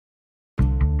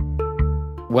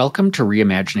Welcome to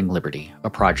Reimagining Liberty, a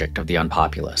project of the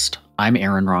Unpopulist. I'm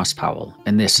Aaron Ross Powell,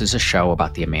 and this is a show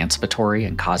about the emancipatory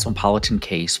and cosmopolitan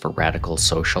case for radical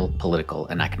social, political,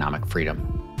 and economic freedom.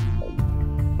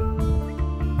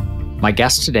 My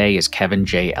guest today is Kevin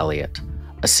J. Elliott,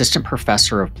 Assistant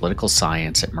Professor of Political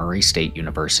Science at Murray State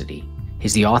University.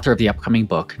 He's the author of the upcoming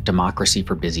book, Democracy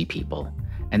for Busy People,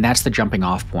 and that's the jumping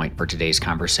off point for today's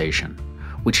conversation,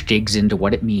 which digs into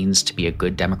what it means to be a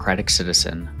good democratic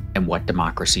citizen and what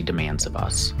democracy demands of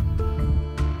us.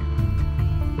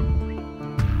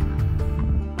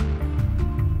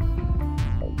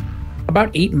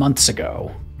 About 8 months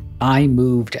ago, I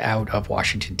moved out of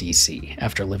Washington, D.C.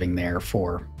 after living there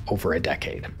for over a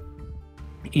decade.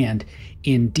 And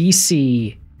in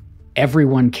D.C.,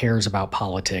 everyone cares about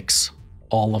politics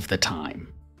all of the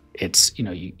time. It's,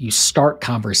 you start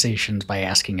conversations by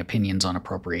asking opinions on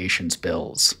appropriations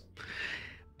bills.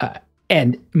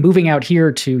 And moving out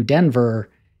here to Denver,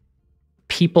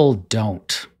 people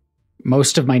don't.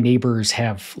 Most of my neighbors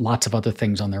have lots of other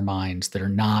things on their minds that are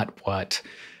not what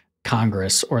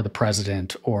Congress or the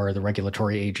president or the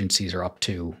regulatory agencies are up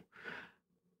to.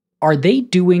 Are they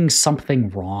doing something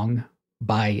wrong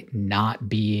by not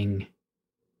being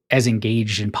as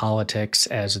engaged in politics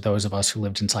as those of us who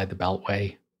lived inside the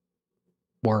Beltway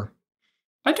were?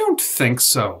 I don't think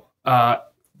so.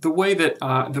 The way that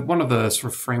one of the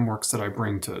sort of frameworks that I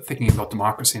bring to thinking about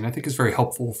democracy, and I think is very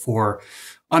helpful for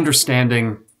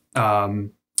understanding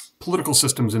political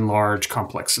systems in large,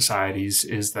 complex societies,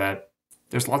 is that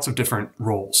there's lots of different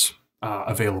roles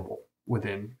available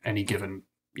within any given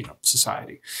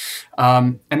society,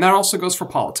 and that also goes for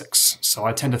politics. So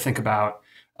I tend to think about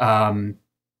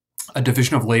a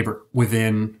division of labor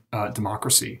within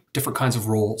democracy, different kinds of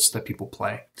roles that people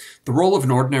play. The role of an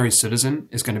ordinary citizen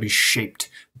is going to be shaped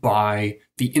by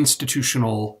the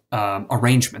institutional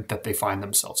arrangement that they find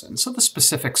themselves in. So the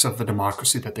specifics of the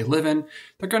democracy that they live in,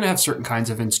 they're going to have certain kinds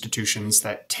of institutions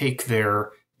that take their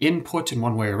input in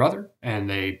one way or other, and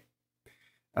they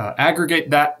aggregate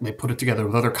that, and they put it together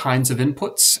with other kinds of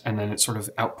inputs, and then it sort of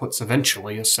outputs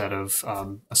eventually a set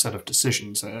of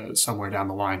decisions somewhere down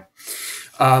the line.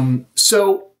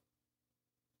 So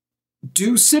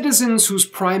do citizens whose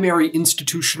primary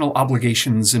institutional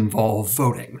obligations involve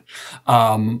voting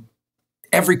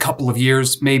every couple of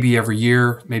years, maybe every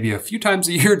year, maybe a few times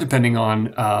a year, depending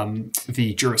on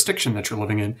the jurisdiction that you're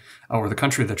living in, or the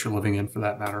country that you're living in for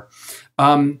that matter,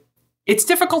 it's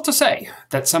difficult to say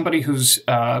that somebody who's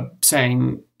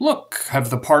saying, look,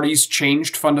 have the parties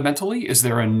changed fundamentally? Is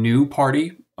there a new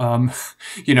party, on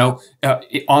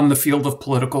the field of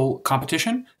political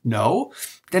competition? No.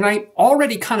 Then I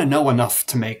already kind of know enough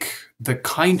to make the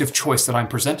kind of choice that I'm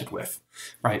presented with,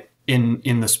 right, in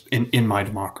my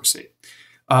democracy.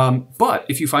 But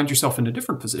if you find yourself in a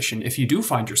different position, if you do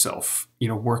find yourself,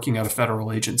 working at a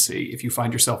federal agency, if you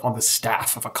find yourself on the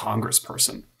staff of a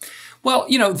congressperson, well,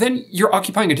 then you're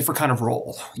occupying a different kind of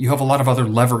role. You have a lot of other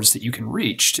levers that you can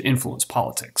reach to influence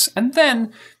politics. And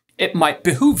then it might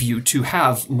behoove you to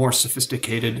have more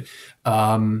sophisticated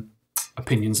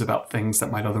opinions about things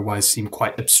that might otherwise seem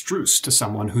quite abstruse to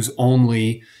someone whose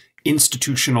only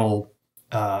institutional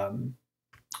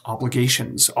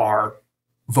obligations are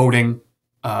voting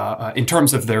in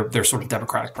terms of their sort of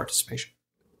democratic participation.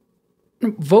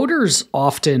 Voters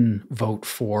often vote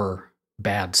for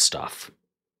bad stuff.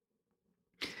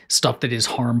 Stuff that is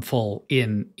harmful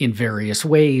in various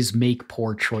ways, make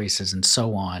poor choices, and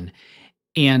so on.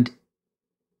 And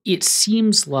it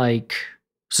seems like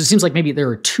maybe there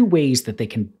are two ways that they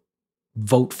can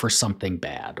vote for something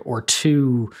bad, or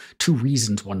two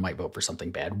reasons one might vote for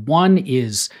something bad. One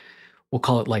is, we'll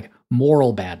call it like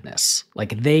moral badness.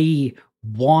 Like they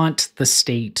want the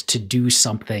state to do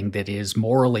something that is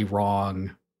morally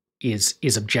wrong, is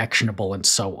objectionable, and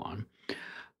so on.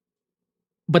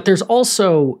 But there's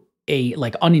also a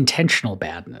like unintentional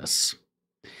badness,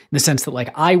 in the sense that like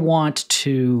I want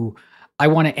to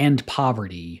end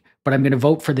poverty, but I'm going to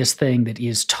vote for this thing that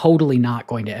is totally not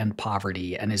going to end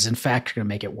poverty and is in fact going to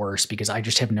make it worse because I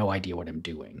just have no idea what I'm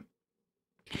doing.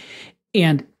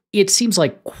 And it seems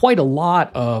like quite a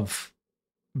lot of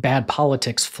bad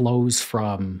politics flows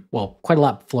from, well, quite a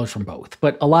lot flows from both,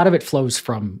 but a lot of it flows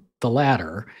from the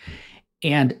latter.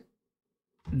 And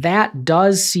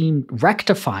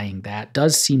rectifying that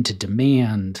does seem to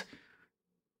demand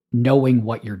knowing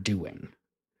what you're doing,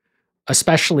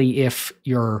 especially if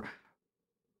you're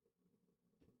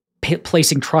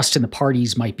placing trust in the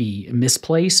parties might be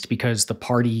misplaced because the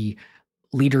party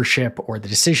leadership or the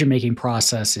decision-making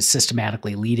process is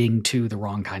systematically leading to the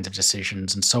wrong kinds of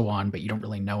decisions and so on, but you don't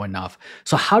really know enough.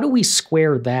 So how do we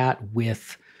square that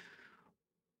with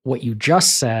what you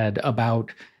just said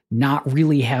about not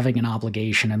really having an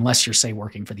obligation, unless you're, say,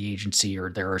 working for the agency or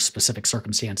there are specific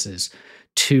circumstances,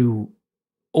 to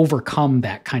overcome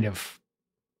that kind of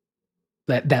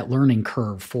that learning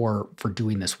curve for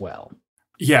doing this well.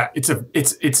 Yeah,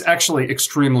 it's actually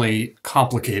extremely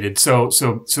complicated. So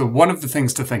one of the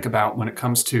things to think about when it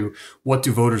comes to what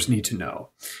do voters need to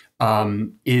know,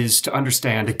 is to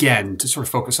understand, again, to sort of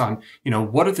focus on,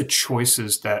 what are the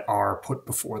choices that are put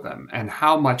before them and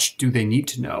how much do they need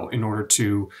to know in order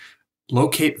to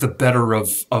locate the better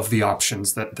of the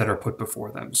options that are put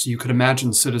before them. So you could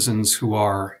imagine citizens who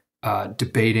are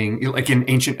debating, like in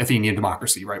ancient Athenian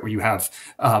democracy, right, where you have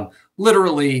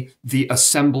literally the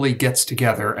assembly gets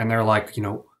together and they're like,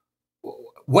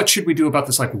 what should we do about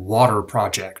this like water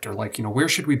project, or like, where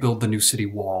should we build the new city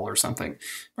wall or something?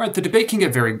 Right, the debate can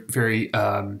get very, very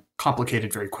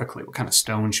complicated very quickly. What kind of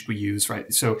stone should we use,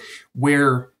 right? So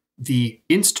where the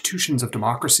institutions of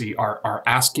democracy are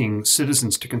asking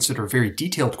citizens to consider very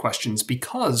detailed questions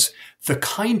because the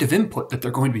kind of input that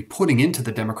they're going to be putting into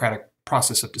the democratic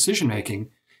process of decision-making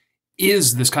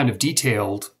is this kind of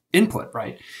detailed input,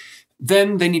 right?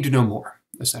 Then they need to know more,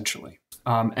 essentially.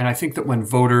 And I think that when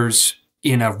voters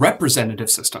in a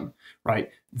representative system, right,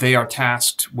 they are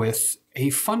tasked with a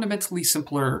fundamentally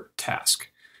simpler task.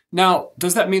 Now,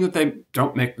 does that mean that they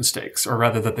don't make mistakes, or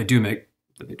rather that they don't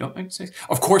make mistakes?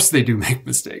 Of course they do make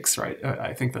mistakes, right?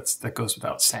 I think that goes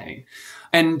without saying.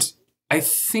 And I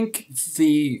think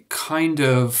the kind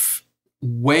of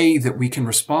way that we can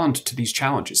respond to these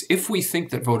challenges, if we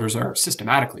think that voters are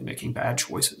systematically making bad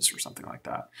choices or something like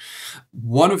that,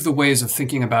 one of the ways of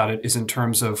thinking about it is in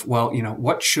terms of, well,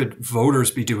 what should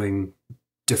voters be doing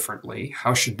differently?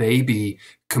 How should they be,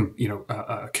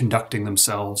 conducting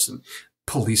themselves and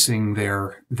policing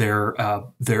their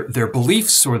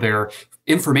beliefs or their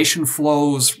information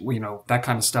flows, that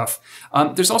kind of stuff.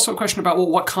 There's also a question about,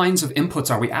 well, what kinds of inputs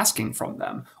are we asking from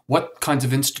them? What kinds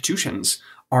of institutions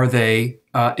are they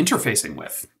interfacing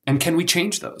with? And can we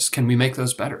change those? Can we make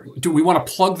those better? Do we want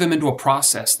to plug them into a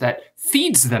process that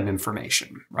feeds them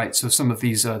information, right? So some of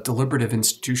these deliberative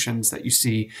institutions that you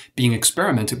see being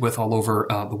experimented with all over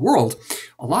the world,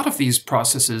 a lot of these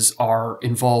processes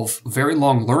involve very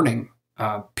long learning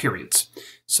periods.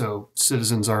 So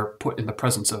citizens are put in the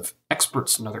presence of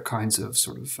experts and other kinds of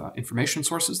sort of information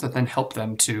sources that then help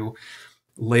them to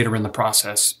later in the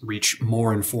process reach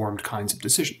more informed kinds of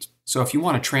decisions. So if you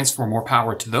want to transfer more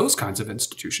power to those kinds of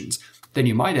institutions, then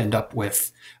you might end up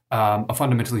with a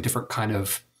fundamentally different kind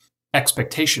of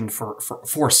expectation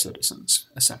for citizens,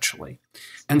 essentially.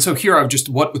 And so here, just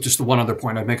the one other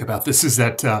point I'd make about this is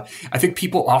that I think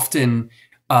people often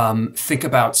think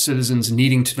about citizens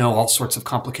needing to know all sorts of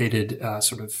complicated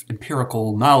sort of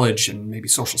empirical knowledge and maybe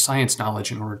social science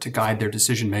knowledge in order to guide their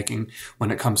decision-making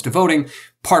when it comes to voting.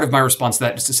 Part of my response to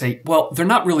that is to say, well, they're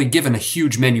not really given a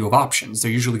huge menu of options.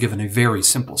 They're usually given a very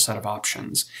simple set of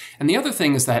options. And the other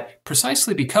thing is that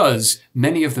precisely because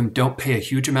many of them don't pay a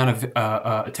huge amount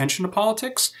of attention to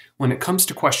politics, when it comes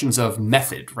to questions of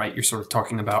method, right, you're sort of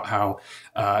talking about how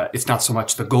it's not so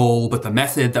much the goal, but the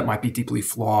method that might be deeply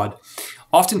flawed.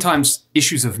 Oftentimes,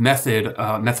 issues of method,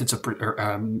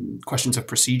 questions of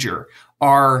procedure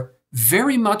are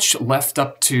very much left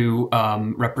up to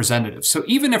representatives. So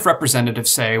even if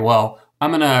representatives say, well,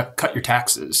 I'm going to cut your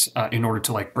taxes in order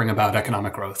to like bring about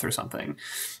economic growth or something,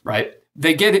 right?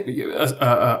 They get it.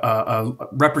 A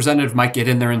representative might get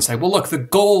in there and say, well, look, the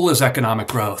goal is economic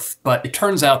growth, but it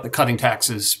turns out that cutting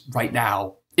taxes right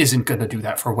now isn't going to do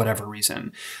that for whatever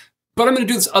reason. But I'm going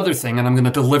to do this other thing, and I'm going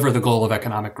to deliver the goal of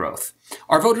economic growth.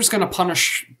 Are voters going to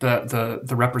punish the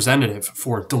representative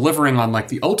for delivering on like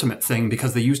the ultimate thing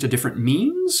because they used a different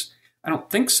means? I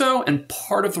don't think so. And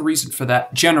part of the reason for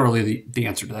that, generally the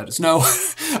answer to that is no,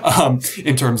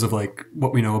 in terms of like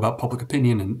what we know about public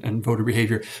opinion and voter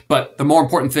behavior. But the more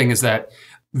important thing is that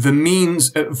the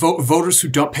means, voters who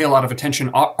don't pay a lot of attention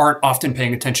aren't often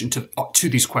paying attention to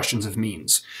these questions of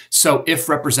means. So if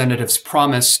representatives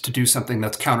promise to do something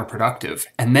that's counterproductive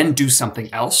and then do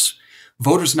something else,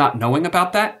 voters not knowing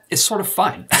about that is sort of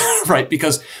fine, right?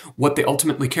 Because what they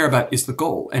ultimately care about is the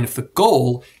goal. And if the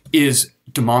goal is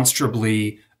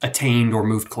demonstrably attained or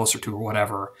moved closer to or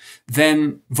whatever,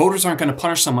 then voters aren't going to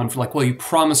punish someone for like, well, you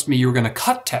promised me you were going to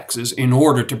cut taxes in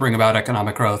order to bring about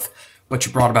economic growth, but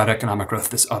you brought about economic growth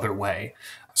this other way.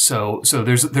 So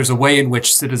there's a way in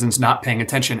which citizens not paying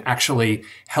attention actually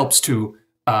helps to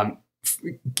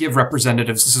give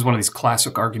representatives, this is one of these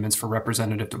classic arguments for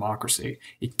representative democracy.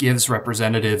 It gives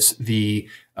representatives the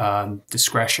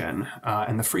discretion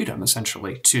and the freedom,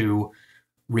 essentially, to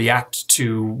react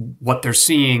to what they're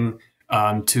seeing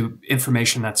to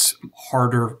information that's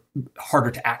harder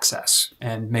to access,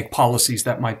 and make policies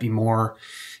that might be more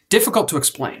difficult to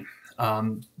explain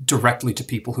directly to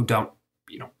people who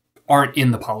aren't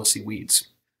in the policy weeds.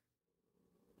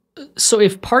 So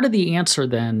if part of the answer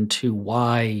then to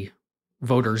why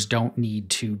voters don't need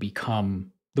to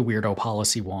become the weirdo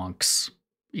policy wonks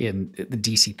in the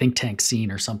DC think tank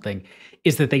scene or something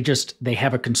is that they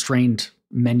have a constrained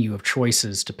menu of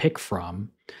choices to pick from,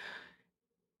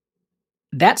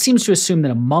 that seems to assume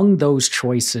that among those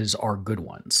choices are good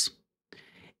ones.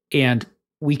 And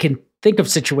we can think of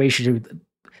situations,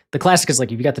 the classic is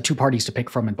like, if you got the two parties to pick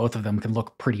from and both of them can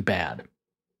look pretty bad.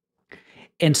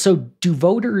 And so do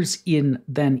voters in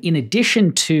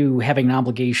addition to having an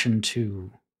obligation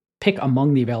to pick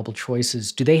among the available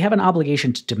choices, do they have an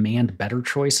obligation to demand better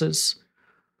choices?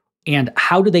 And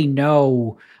how do they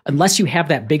know, unless you have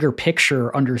that bigger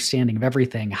picture understanding of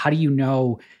everything, how do you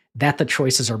know that the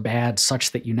choices are bad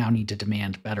such that you now need to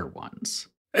demand better ones?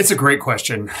 It's a great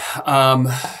question.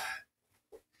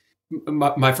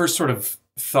 My first sort of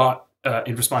thought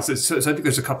in response to this, so I think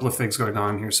there's a couple of things going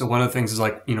on here. So one of the things is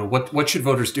like, what should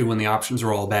voters do when the options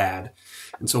are all bad?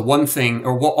 And so one thing,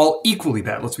 or all equally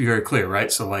bad, let's be very clear,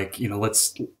 right? So like,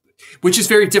 which is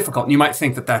very difficult. And you might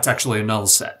think that that's actually a null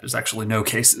set. There's actually no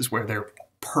cases where they're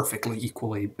perfectly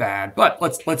equally bad. But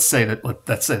let's say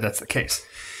that's the case.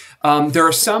 There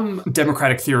are some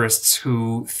democratic theorists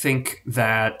who think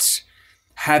that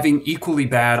having equally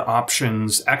bad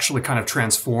options actually kind of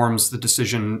transforms the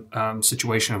decision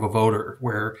situation of a voter,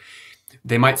 where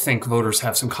they might think voters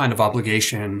have some kind of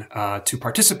obligation to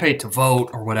participate, to vote,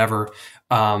 or whatever.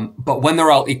 But when they're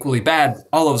all equally bad,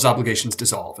 all those obligations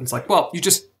dissolve. And it's like, well,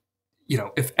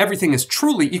 if everything is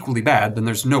truly equally bad, then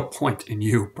there's no point in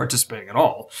you participating at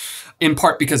all. In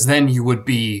part because then you would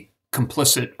be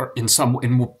complicit, or in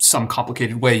some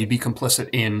complicated way, you'd be complicit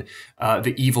in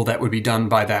the evil that would be done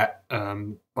by that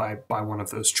by one of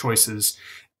those choices.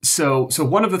 So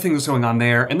one of the things going on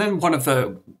there, and then one of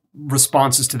the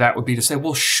responses to that would be to say,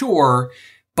 well, sure,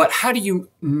 but how do you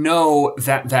know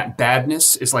that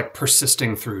badness is like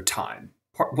persisting through time?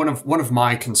 One of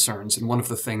my concerns, and one of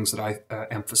the things that I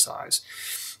emphasize,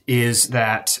 is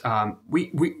that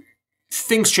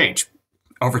things change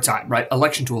over time, right?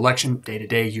 Election to election, day to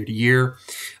day, year to year.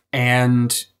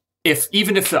 And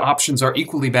even if the options are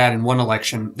equally bad in one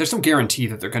election, there's no guarantee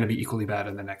that they're going to be equally bad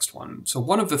in the next one. So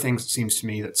one of the things it seems to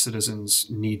me that citizens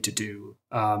need to do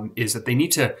is that they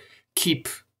need to keep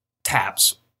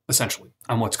tabs, essentially,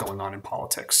 on what's going on in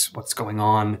politics, what's going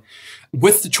on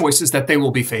with the choices that they will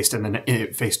be faced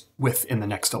with in the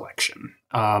next election.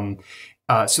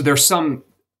 So there's some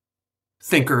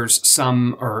thinkers,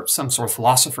 some sort of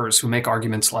philosophers who make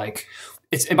arguments like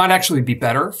it might actually be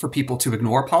better for people to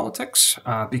ignore politics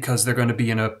because they're going to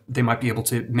be they might be able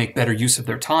to make better use of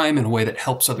their time in a way that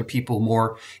helps other people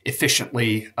more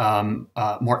efficiently,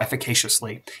 more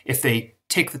efficaciously, if they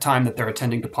take the time that they're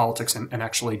attending to politics and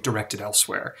actually direct it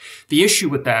elsewhere. The issue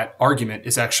with that argument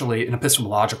is actually an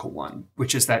epistemological one,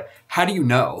 which is that how do you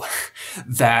know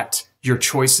that your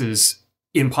choices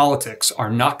in politics are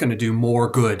not going to do more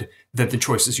good than the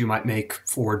choices you might make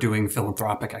for doing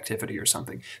philanthropic activity or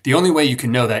something? The only way you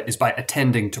can know that is by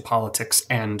attending to politics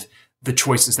and the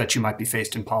choices that you might be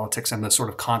faced in politics and the sort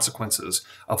of consequences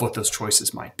of what those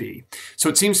choices might be. So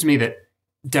it seems to me that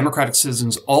democratic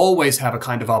citizens always have a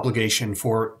kind of obligation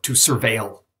to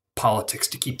surveil politics,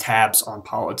 to keep tabs on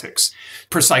politics,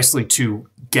 precisely to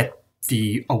get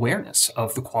the awareness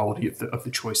of the quality of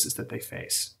the choices that they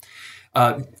face.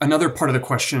 Another part of the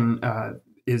question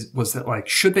was that, like,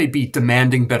 should they be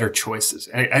demanding better choices?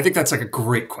 I think that's like a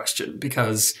great question,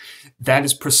 because that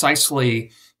is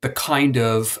precisely the kind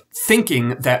of thinking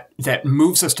that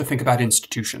moves us to think about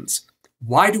institutions.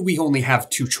 Why do we only have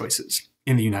two choices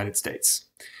in the United States,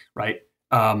 right?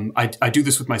 I do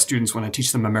this with my students when I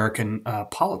teach them American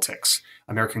politics,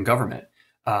 American government.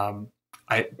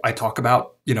 I talk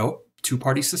about,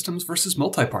 two-party systems versus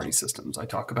multi-party systems. I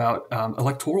talk about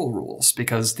electoral rules,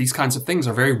 because these kinds of things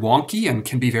are very wonky and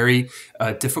can be very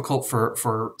difficult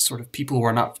for sort of people who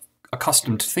are not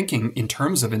accustomed to thinking in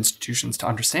terms of institutions to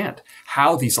understand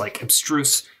how these like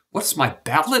abstruse, what's my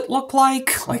ballot look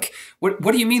like? Like, what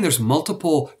do you mean there's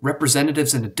multiple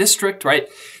representatives in a district, right?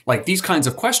 Like, these kinds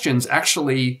of questions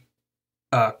actually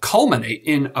culminate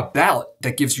in a ballot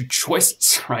that gives you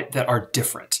choices, right, that are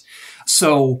different.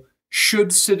 So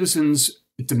should citizens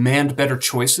demand better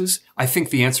choices? I think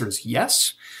the answer is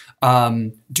yes.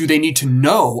 Do they need to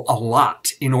know a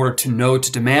lot in order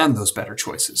to demand those better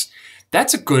choices?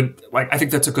 That's I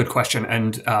think that's a good question.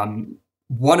 And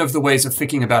one of the ways of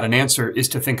thinking about an answer is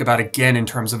to think about again in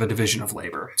terms of a division of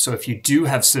labor. So if you do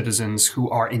have citizens who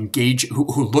are engaged,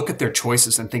 who look at their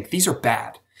choices and think these are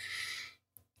bad,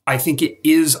 I think it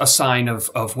is a sign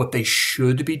of what they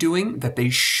should be doing, that they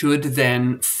should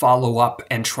then follow up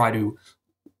and try to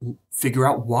figure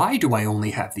out, why do I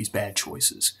only have these bad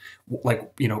choices?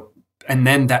 Like, and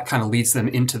then that kind of leads them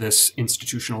into this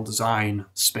institutional design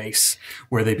space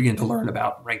where they begin to learn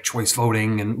about ranked choice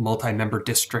voting and multi-member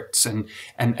districts and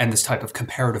this type of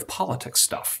comparative politics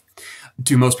stuff.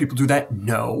 Do most people do that?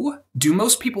 No. Do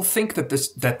most people think that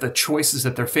the choices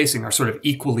that they're facing are sort of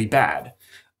equally bad?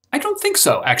 I don't think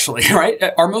so, actually, right?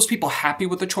 Are most people happy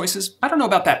with the choices? I don't know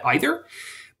about that either.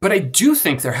 But I do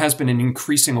think there has been an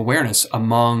increasing awareness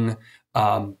among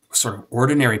sort of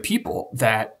ordinary people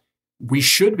that we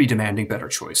should be demanding better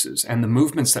choices. And the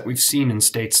movements that we've seen in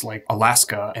states like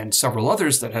Alaska and several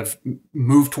others that have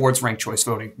moved towards ranked choice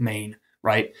voting, Maine,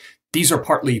 right? These are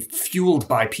partly fueled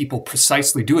by people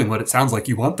precisely doing what it sounds like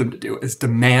you want them to do, is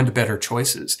demand better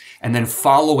choices. And then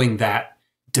following that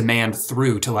demand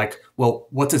through to like, well,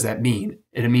 what does that mean?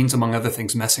 It means, among other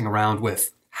things, messing around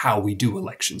with how we do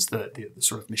elections, the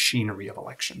sort of machinery of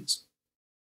elections.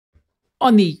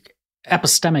 On the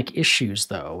epistemic issues,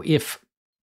 though, if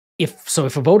a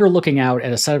voter looking out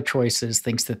at a set of choices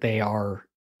thinks that they are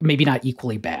maybe not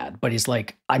equally bad, but is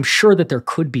like, I'm sure that there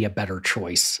could be a better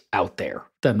choice out there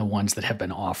than the ones that have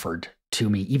been offered to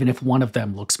me, even if one of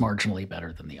them looks marginally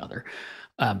better than the other.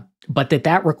 But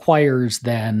that requires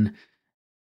then,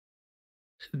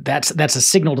 that's a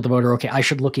signal to the voter, okay, I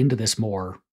should look into this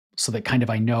more so that kind of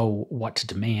I know what to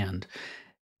demand.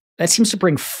 That seems to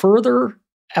bring further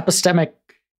epistemic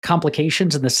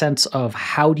complications in the sense of,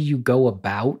 how do you go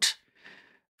about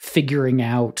figuring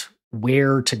out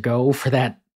where to go for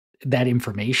that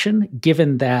information,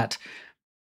 given that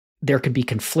there could be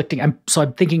conflicting. I'm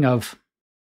thinking of,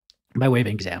 by way of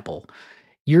example,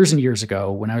 years and years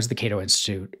ago when I was at the Cato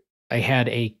Institute, I had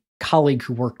a colleague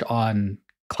who worked on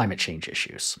climate change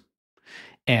issues.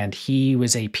 And he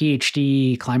was a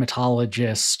PhD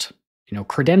climatologist,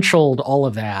 credentialed, all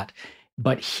of that.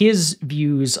 But his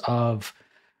views of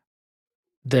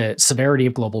the severity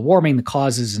of global warming, the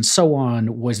causes, and so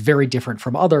on, was very different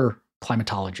from other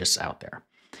climatologists out there.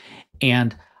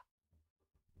 And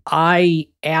I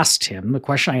asked him, the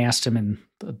question I asked him in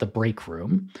the break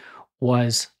room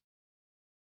was,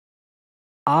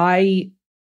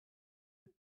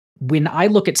 when I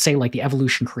look at, say, like the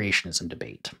evolution creationism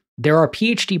debate, there are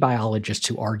PhD biologists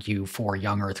who argue for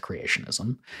young Earth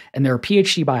creationism, and there are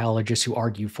PhD biologists who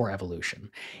argue for evolution.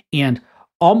 And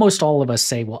almost all of us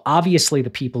say, well, obviously the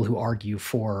people who argue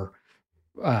for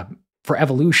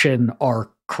evolution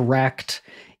are correct,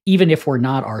 even if we're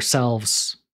not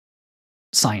ourselves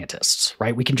scientists,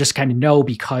 right? We can just kind of know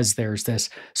because there's this.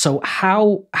 So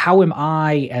how am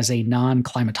I, as a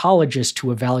non-climatologist,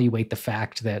 to evaluate the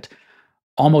fact that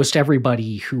almost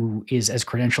everybody who is as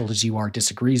credentialed as you are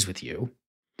disagrees with you?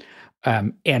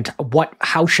 And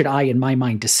how should I, in my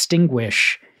mind,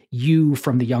 distinguish you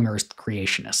from the young Earth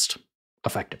creationist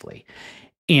effectively?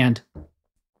 And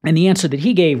the answer that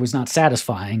he gave was not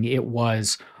satisfying. It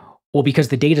was, well, because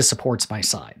the data supports my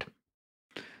side,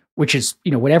 which is,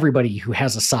 what everybody who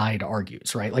has a side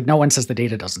argues, right? Like, no one says the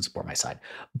data doesn't support my side.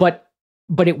 But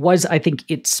it was, I think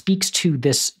it speaks to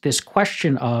this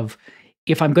question of,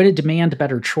 if I'm going to demand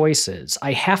better choices,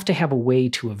 I have to have a way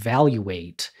to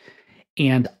evaluate,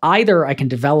 and either I can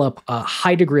develop a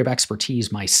high degree of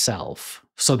expertise myself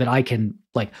so that I can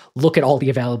look at all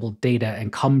the available data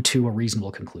and come to a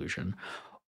reasonable conclusion.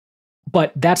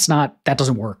 But that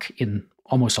doesn't work in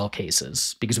almost all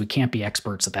cases, because we can't be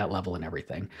experts at that level and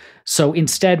everything. So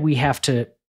instead, we have to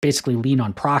basically lean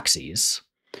on proxies,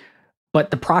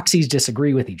 but the proxies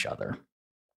disagree with each other.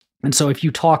 And so if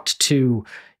you talked to,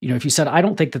 if you said, I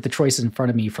don't think that the choices in front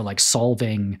of me for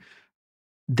solving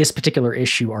this particular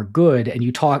issue are good, and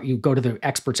you go to the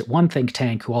experts at one think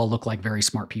tank who all look like very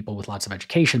smart people with lots of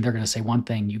education, they're going to say one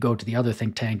thing. You go to the other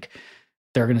think tank,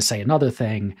 they're going to say another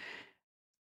thing.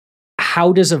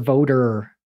 How does a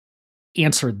voter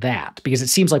answer that? Because it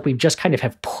seems like we've just kind of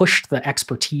have pushed the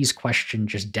expertise question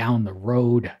just down the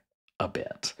road a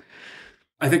bit.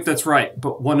 I think that's right.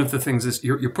 But one of the things is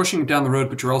you're pushing it down the road,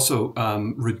 but you're also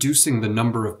reducing the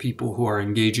number of people who are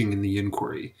engaging in the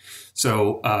inquiry.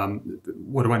 So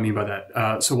what do I mean by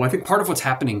that? So I think part of what's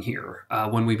happening here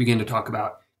when we begin to talk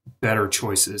about better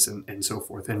choices and so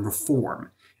forth and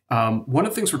reform, one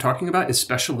of the things we're talking about is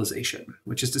specialization,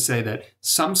 which is to say that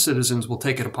some citizens will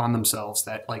take it upon themselves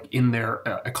that in their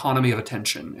economy of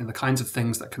attention and the kinds of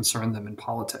things that concern them in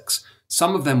politics,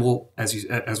 some of them will,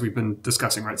 as we've been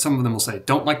discussing, right? Some of them will say,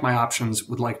 don't like my options,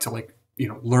 would like to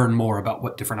learn more about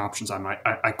what different options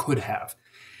I could have.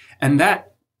 And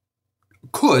that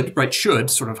could, right, should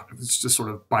sort of, just sort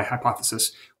of by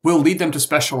hypothesis, will lead them to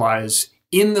specialize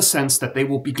in the sense that they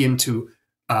will begin to,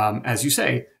 as you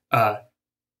say,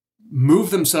 move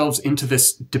themselves into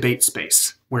this debate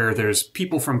space where there's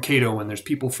people from Cato and there's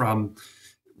people from,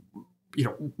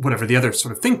 whatever the other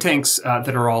sort of think tanks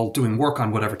that are all doing work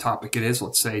on whatever topic it is,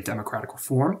 let's say democratic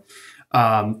reform,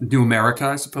 New America,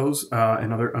 I suppose,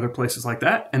 and other places like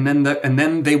that. And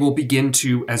then they will begin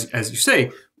to, as you say,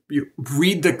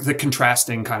 read the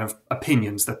contrasting kind of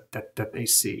opinions that they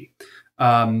see.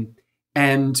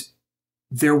 And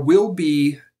there will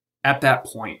be, at that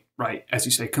point, right, as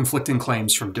you say, conflicting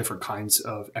claims from different kinds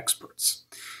of experts.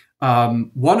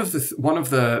 One of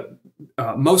the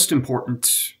most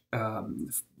important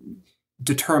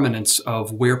determinants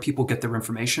of where people get their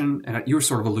information, and you were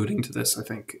sort of alluding to this, I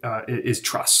think, is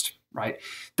trust, right?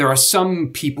 There are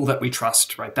some people that we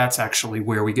trust, right? That's actually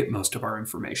where we get most of our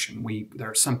information.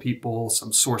 There are some people,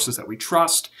 some sources that we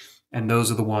trust, and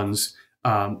those are the ones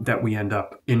that we end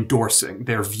up endorsing.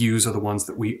 Their views are the ones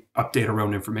that we update our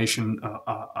own information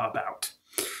about.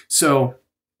 So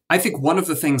I think one of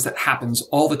the things that happens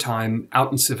all the time out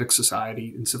in civic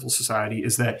society, in civil society,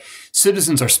 is that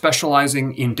citizens are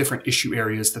specializing in different issue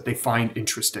areas that they find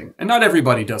interesting. And not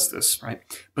everybody does this, right?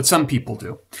 But some people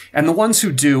do. And the ones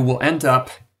who do will end up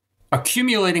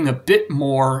accumulating a bit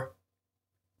more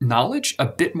knowledge, a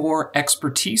bit more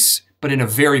expertise, but in a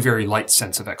very, very light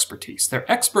sense of expertise.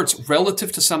 They're experts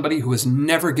relative to somebody who has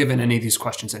never given any of these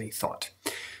questions any thought.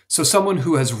 So someone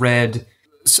who has read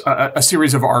a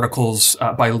series of articles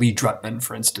by Lee Drutman,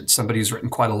 for instance, somebody who's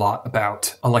written quite a lot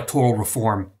about electoral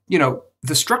reform.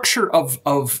 The structure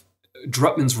of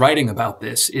Drutman's writing about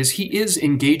this is he is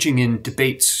engaging in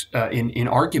debates, in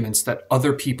arguments that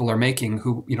other people are making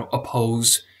who,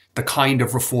 oppose the kind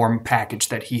of reform package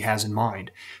that he has in mind.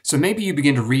 So maybe you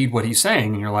begin to read what he's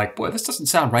saying and you're like, boy, this doesn't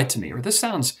sound right to me, or this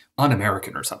sounds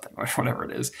un-American or something, or whatever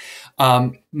it is.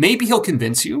 Maybe he'll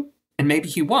convince you and maybe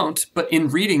he won't, but in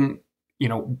reading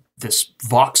this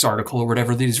Vox article or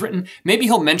whatever that he's written, maybe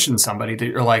he'll mention somebody that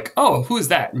you're like, oh, who is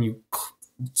that? And you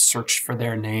search for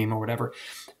their name or whatever.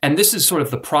 And this is sort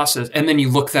of the process. And then you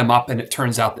look them up and it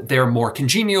turns out that they're more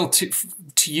congenial to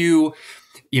you.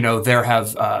 They're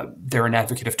an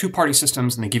advocate of two-party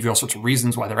systems and they give you all sorts of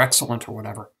reasons why they're excellent or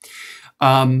whatever.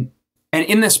 And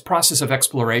in this process of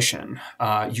exploration,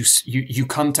 you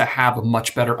come to have a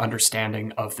much better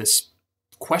understanding of this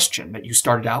question that you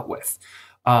started out with.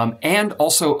 And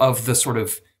also of the sort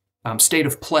of state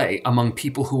of play among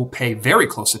people who pay very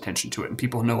close attention to it and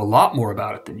people who know a lot more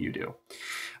about it than you do.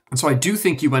 And so I do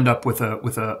think you end up with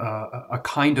a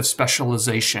kind of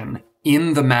specialization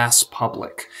in the mass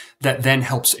public that then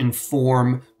helps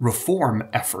inform reform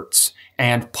efforts.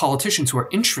 And politicians who are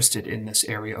interested in this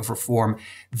area of reform,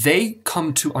 they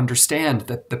come to understand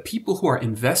that the people who are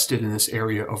invested in this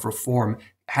area of reform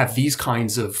have these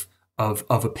kinds of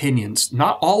opinions,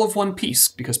 not all of one piece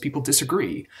because people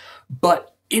disagree,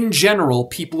 but in general,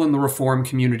 people in the reform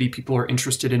community, people are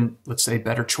interested in, let's say,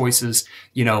 better choices.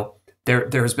 There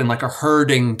has been like a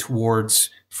herding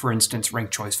towards, for instance,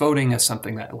 ranked choice voting as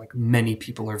something that like many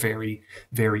people are very,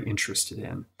 very interested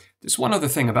in. There's one other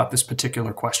thing about this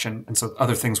particular question, and so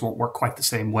other things won't work quite the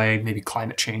same way. Maybe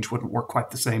climate change wouldn't work quite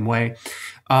the same way,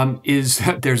 is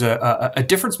there's a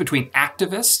difference between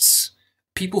activists,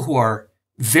 people who are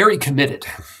very committed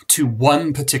to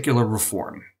one particular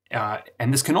reform.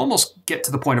 And this can almost get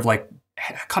to the point of like,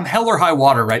 come hell or high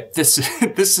water, right? This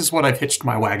is what I've hitched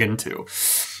my wagon to.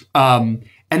 And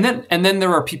then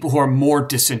there are people who are more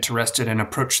disinterested and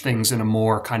approach things in a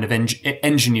more kind of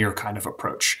engineer kind of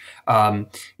approach.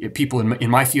 People in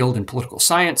my field, in political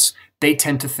science, they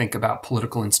tend to think about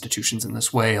political institutions in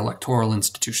this way, electoral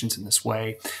institutions in this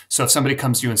way. So if somebody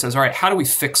comes to you and says, all right, how do we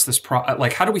fix this?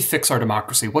 How do we fix our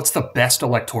democracy? What's the best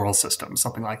electoral system?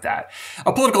 Something like that.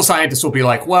 A political scientist will be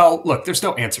like, well, look, there's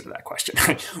no answer to that question.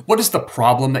 What is the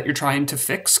problem that you're trying to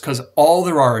fix? Because all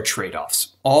there are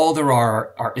trade-offs. All there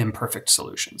are imperfect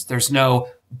solutions. There's no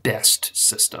best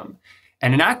system.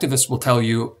 And an activist will tell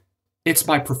you, it's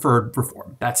my preferred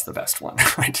reform. That's the best one,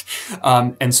 right?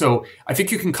 And so I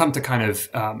think you can come to kind of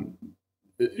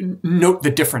note the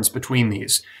difference between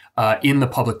these in the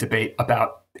public debate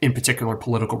about, in particular,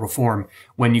 political reform,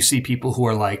 when you see people who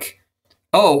are like,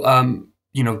 oh,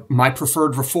 my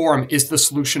preferred reform is the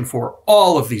solution for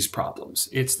all of these problems.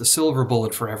 It's the silver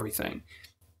bullet for everything.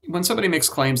 When somebody makes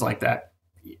claims like that,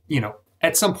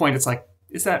 at some point it's like,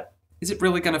 is it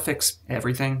really going to fix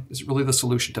everything? Is it really the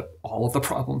solution to all of the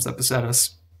problems that beset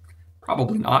us?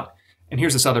 Probably not. And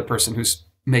here's this other person who's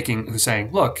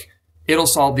saying, look, it'll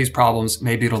solve these problems.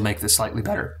 Maybe it'll make this slightly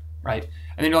better, right?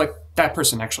 And then you're like, that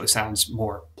person actually sounds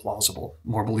more plausible,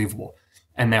 more believable.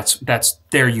 And that's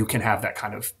there you can have that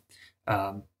kind of,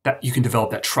 that you can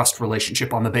develop that trust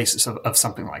relationship on the basis of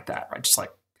something like that, right? Just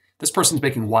like this person's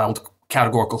making wild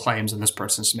categorical claims and this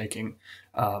person's making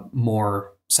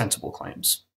more sensible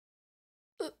claims.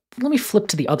 Let me flip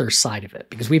to the other side of it,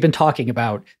 because we've been talking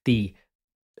about the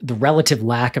relative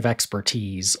lack of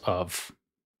expertise of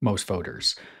most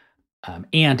voters,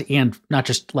 and not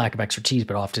just lack of expertise,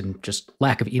 but often just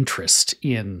lack of interest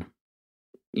in,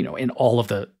 in all of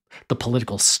the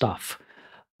political stuff.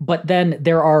 But then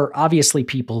there are obviously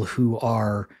people who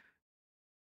are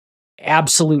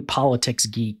absolute politics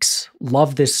geeks,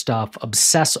 love this stuff,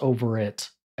 obsess over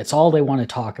it. It's all they want to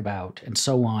talk about, and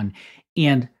so on.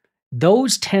 And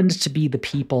those tend to be the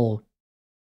people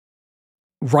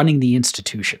running the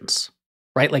institutions,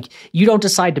 right? Like, you don't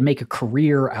decide to make a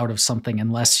career out of something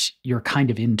unless you're kind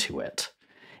of into it.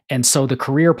 And so the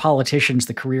career politicians,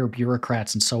 the career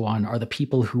bureaucrats, and so on are the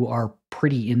people who are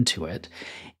pretty into it.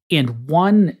 And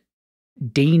one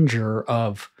danger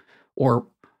of, or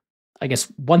I guess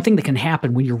one thing that can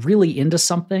happen when you're really into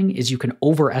something is you can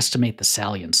overestimate the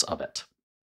salience of it.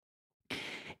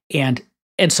 And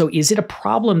so is it a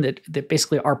problem that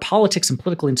basically our politics and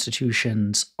political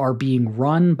institutions are being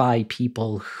run by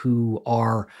people who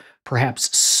are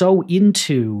perhaps so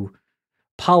into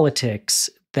politics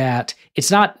that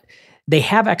it's not, they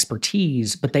have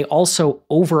expertise, but they also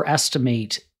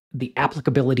overestimate the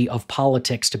applicability of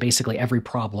politics to basically every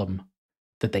problem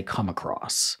that they come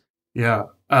across? Yeah.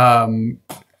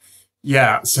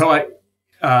 Yeah. So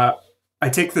I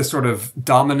take this sort of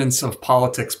dominance of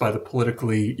politics by the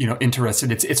politically,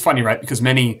 interested. It's funny, right? Because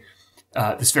many,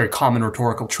 this very common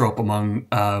rhetorical trope among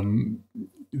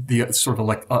the sort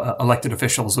of elected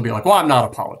officials will be like, well, I'm not a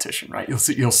politician, right?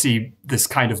 You'll see this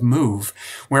kind of move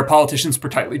where politicians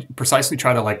precisely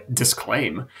try to like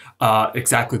disclaim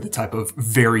exactly the type of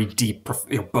very deep,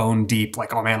 bone deep,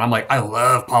 like, oh man, I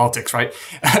love politics, right?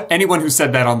 Anyone who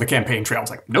said that on the campaign trail was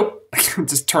like, nope,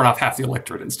 just turn off half the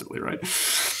electorate instantly, right?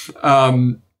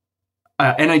 And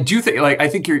I do think, I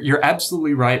think you're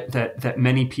absolutely right that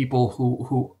many people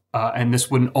who and this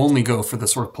wouldn't only go for the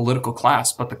sort of political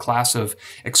class, but the class of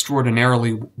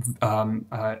extraordinarily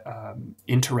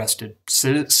interested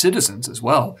citizens as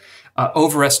well,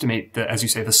 overestimate as you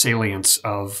say, the salience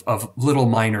of little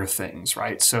minor things,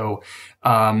 right? So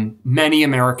many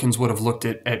Americans would have looked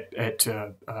at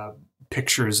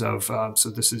pictures of. So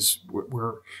this is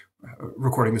we're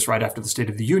recording this right after the State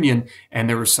of the Union, and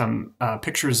there were some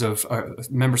pictures of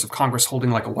members of Congress holding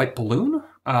like a white balloon,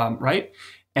 right?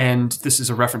 And this is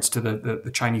a reference to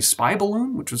the Chinese spy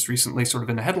balloon, which was recently sort of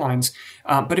in the headlines.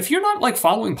 But if you're not like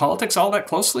following politics all that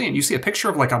closely and you see a picture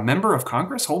of like a member of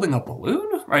Congress holding a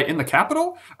balloon, right, in the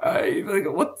Capitol, like,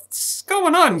 what's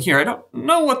going on here? I don't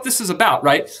know what this is about,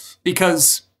 right?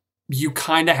 Because you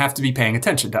kind of have to be paying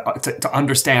attention to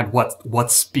understand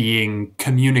what's being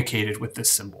communicated with this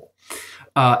symbol.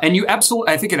 And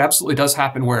I think it absolutely does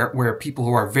happen where people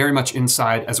who are very much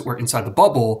inside, as it were, inside the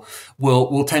bubble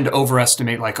will tend to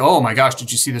overestimate, like, oh my gosh,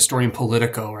 did you see the story in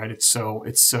Politico, right? It's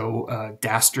so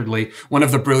dastardly. One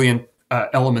of the brilliant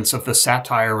elements of the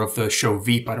satire of the show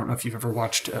Veep. I don't know if you've ever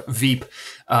watched Veep,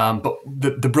 but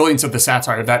the brilliance of the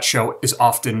satire of that show is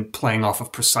often playing off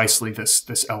of precisely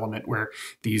this element where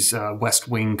these West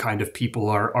Wing kind of people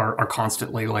are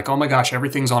constantly like, oh my gosh,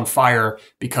 everything's on fire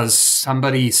because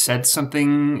somebody said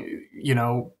something,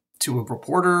 to a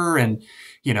reporter, and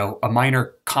a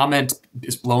minor comment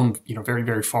is blown, very,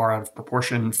 very far out of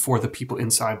proportion for the people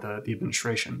inside the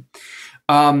administration.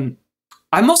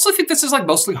 I mostly think this is like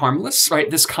mostly harmless,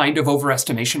 right? This kind of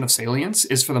overestimation of salience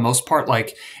is for the most part,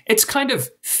 like, it's kind of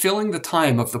filling the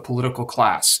time of the political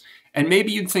class. And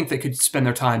maybe you'd think they could spend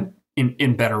their time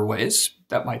in better ways.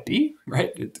 That might be,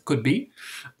 right? It could be.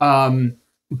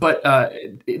 But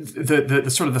the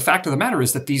sort of the fact of the matter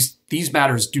is that these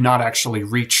matters do not actually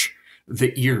reach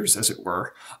the ears, as it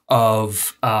were,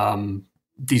 of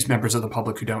these members of the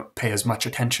public who don't pay as much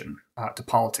attention to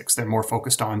politics. They're more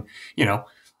focused on,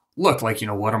 look, like,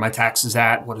 what are my taxes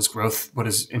at? What is growth? What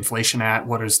is inflation at?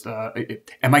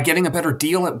 Am I getting a better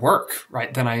deal at work,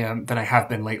 right, than I have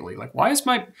been lately? Like, why is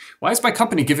my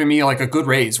company giving me like a good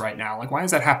raise right now? Like, why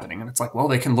is that happening? And it's like, well,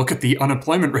 they can look at the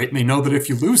unemployment rate and they know that if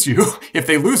they lose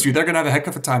you, they're going to have a heck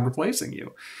of a time replacing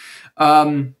you.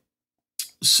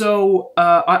 So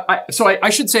I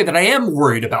should say that I am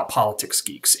worried about politics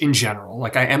geeks in general.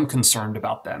 Like, I am concerned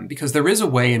about them because there is a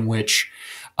way in which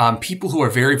people who are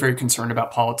very, very concerned about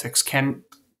politics can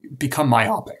become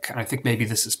myopic. And I think maybe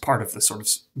this is part of the sort of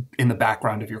in the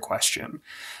background of your question,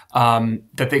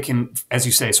 that they can, as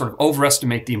you say, sort of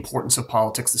overestimate the importance of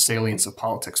politics, the salience of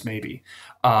politics, maybe.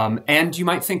 And you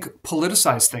might think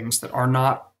politicize things that are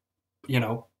not,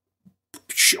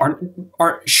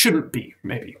 shouldn't be,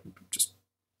 maybe, just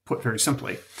put very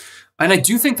simply. And I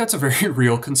do think that's a very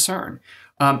real concern.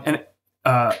 From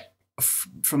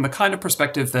the kind of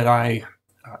perspective that I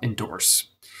endorse,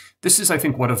 this is, I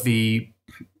think, one of the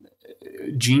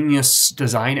genius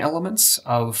design elements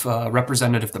of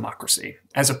representative democracy,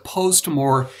 as opposed to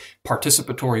more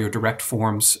participatory or direct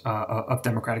forms of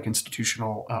democratic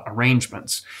institutional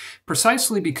arrangements,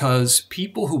 precisely because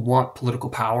people who want political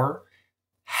power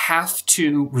have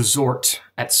to resort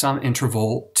at some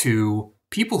interval to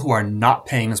people who are not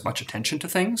paying as much attention to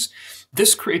things.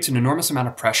 This creates an enormous amount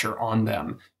of pressure on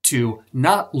them to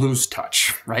not lose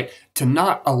touch, right? To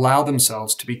not allow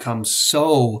themselves to become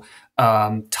so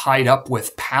tied up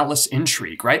with palace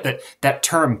intrigue, right? That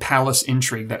term palace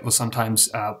intrigue that we'll sometimes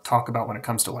talk about when it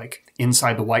comes to like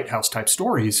inside the White House type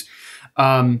stories,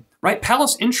 right?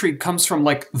 Palace intrigue comes from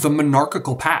like the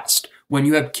monarchical past, when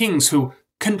you have kings who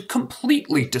can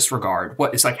completely disregard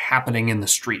what is like happening in the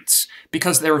streets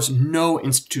because there is no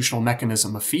institutional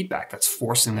mechanism of feedback that's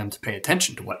forcing them to pay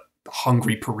attention to what the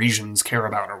hungry Parisians care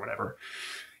about or whatever.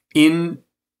 In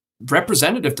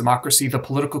representative democracy, the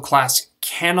political class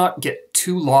cannot get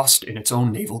too lost in its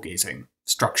own navel-gazing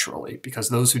structurally, because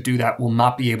those who do that will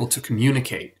not be able to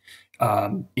communicate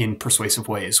in persuasive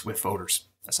ways with voters,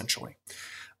 essentially.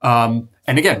 And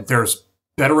again, there's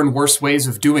better and worse ways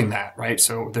of doing that, right?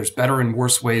 So there's better and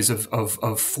worse ways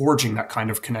of forging that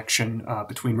kind of connection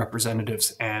between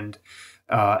representatives and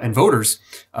voters,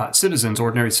 citizens,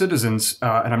 ordinary citizens.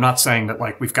 And I'm not saying that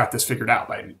like we've got this figured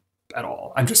out at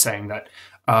all. I'm just saying that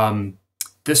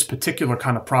this particular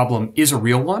kind of problem is a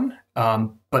real one,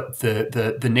 but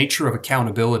the nature of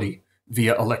accountability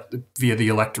via the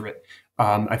electorate,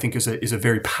 I think is a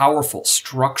very powerful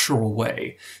structural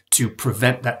way to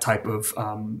prevent that type of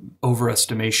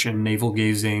overestimation,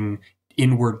 navel-gazing,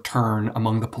 inward turn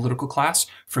among the political class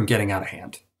from getting out of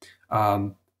hand.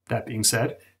 That being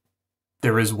said,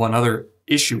 there is one other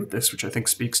issue with this, which I think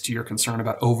speaks to your concern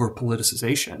about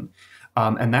over-politicization,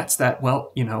 and that's that,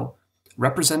 well,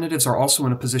 representatives are also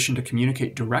in a position to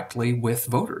communicate directly with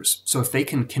voters. So if they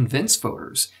can convince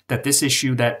voters that this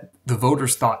issue that the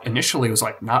voters thought initially was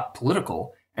like not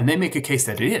political, and they make a case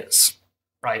that it is,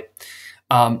 right?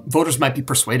 Voters might be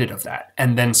persuaded of that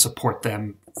and then support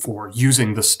them for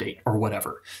using the state or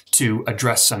whatever to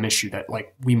address some issue that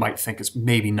like we might think is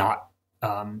maybe not,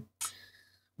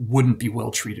 wouldn't be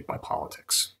well treated by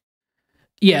politics.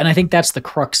 Yeah, and I think that's the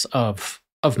crux of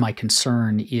my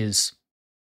concern is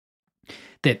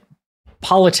that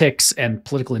politics and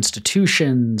political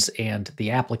institutions and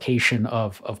the application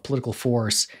of political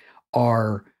force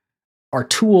are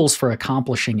tools for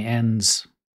accomplishing ends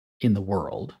in the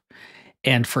world.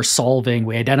 And for solving,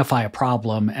 we identify a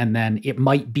problem, and then it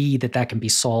might be that can be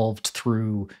solved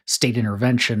through state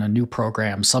intervention, a new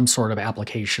program, some sort of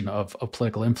application of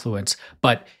political influence.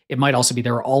 But it might also be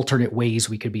there are alternate ways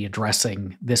we could be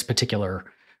addressing this particular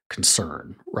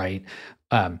concern, right?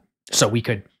 So we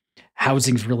could,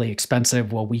 housing's really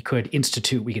expensive. Well, we could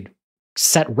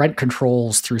set rent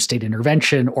controls through state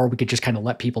intervention, or we could just kind of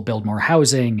let people build more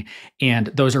housing. And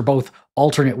those are both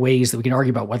alternate ways that we can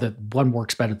argue about whether one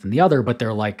works better than the other, but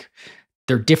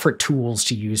they're different tools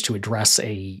to use to address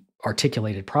a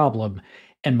articulated problem.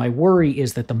 And my worry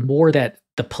is that the more that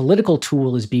the political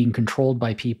tool is being controlled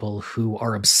by people who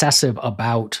are obsessive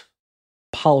about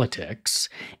politics,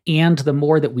 and the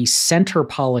more that we center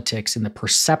politics in the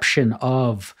perception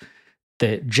of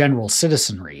the general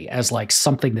citizenry as like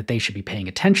something that they should be paying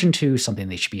attention to, something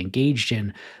they should be engaged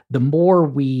in, the more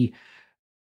we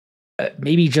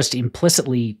maybe just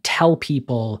implicitly tell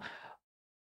people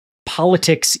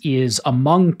politics is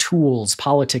among tools,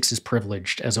 politics is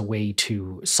privileged as a way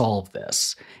to solve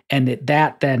this. And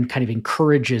that then kind of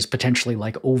encourages potentially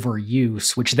like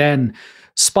overuse, which then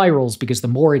spirals because the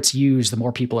more it's used, the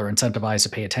more people are incentivized to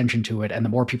pay attention to it. And the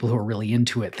more people who are really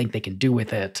into it think they can do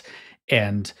with it.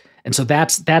 And so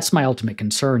that's my ultimate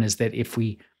concern, is that if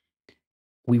we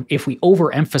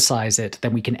overemphasize it,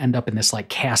 then we can end up in this like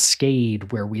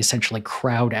cascade where we essentially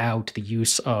crowd out the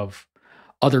use of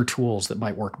other tools that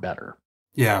might work better.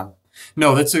 Yeah,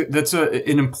 no, it's a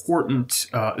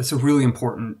really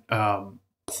important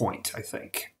point, I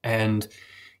think. And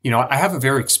I have a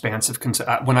very expansive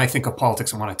concept when I think of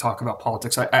politics and when I talk about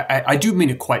politics. I do mean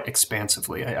it quite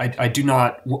expansively. I do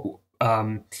not.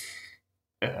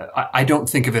 I don't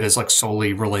think of it as like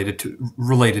solely related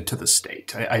to the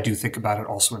state. I do think about it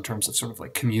also in terms of sort of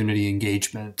like community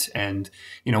engagement and,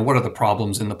 what are the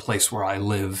problems in the place where I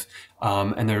live,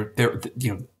 and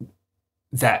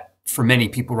that for many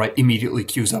people, right, immediately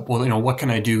cues up, well, what can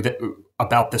I do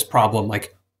about this problem,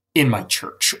 like in my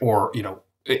church or,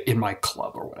 in my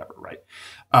club or whatever, right?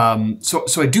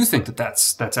 So I do think that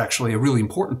that's actually a really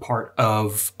important part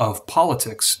of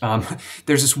politics.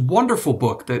 There's this wonderful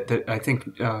book that I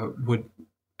think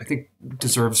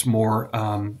deserves more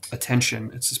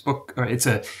attention. It's this book. I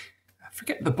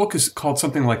forget, the book is called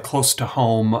something like Close to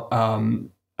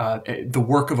Home. The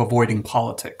Work of Avoiding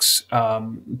Politics,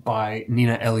 by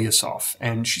Nina Eliassoff,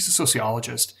 and she's a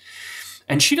sociologist,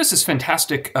 and she does this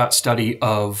fantastic study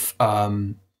of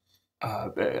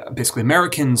basically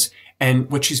Americans,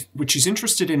 and what she's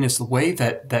interested in is the way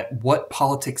that what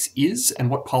politics is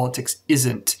and what politics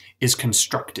isn't is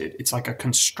constructed. It's like a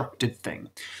constructed thing.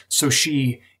 So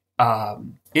she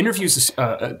interviews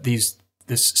this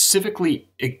civically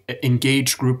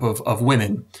engaged group of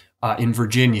women in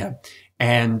Virginia.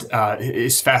 And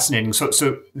it's fascinating.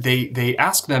 So they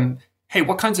ask them, hey,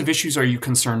 what kinds of issues are you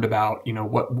concerned about?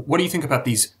 What do you think about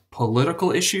these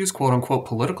political issues, quote unquote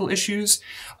political issues?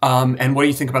 And what do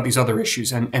you think about these other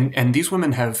issues? And these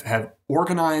women have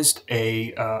organized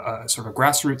a sort of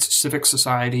grassroots civic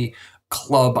society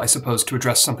club, I suppose, to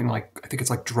address something like, I think it's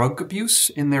like drug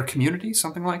abuse in their community,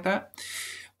 something like that.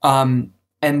 And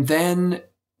then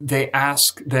they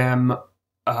ask them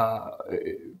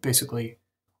basically,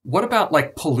 what about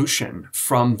like pollution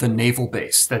from the naval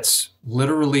base that's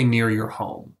literally near your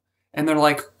home? And they're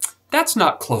like, that's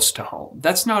not close to home.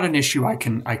 That's not an issue I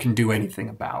can do anything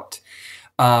about.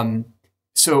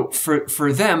 So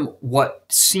for them, what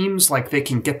seems like they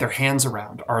can get their hands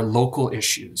around are local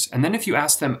issues. And then if you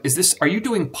ask them, are you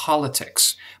doing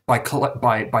politics by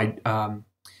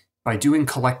doing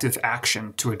collective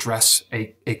action to address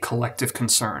a collective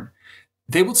concern?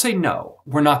 They will say, no,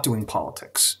 we're not doing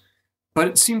politics. But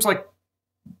it seems like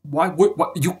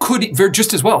you could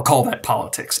just as well call that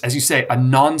politics, as you say, a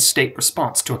non-state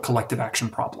response to a collective action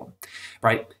problem,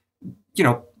 right?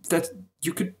 That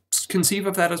you could conceive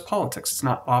of that as politics. It's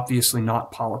not obviously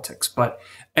not politics, but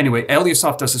anyway,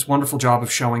 Eliassoff does this wonderful job of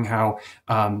showing how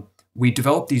we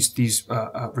develop these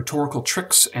rhetorical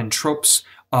tricks and tropes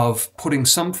of putting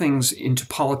some things into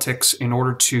politics in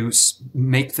order to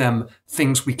make them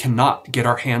things we cannot get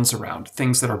our hands around,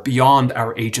 things that are beyond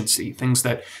our agency, things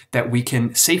that we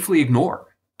can safely ignore,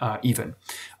 even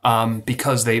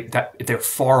because they're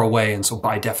far away, and so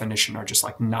by definition are just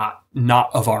like not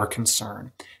of our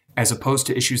concern, as opposed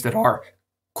to issues that are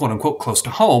quote unquote close to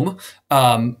home,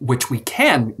 which we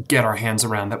can get our hands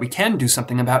around, that we can do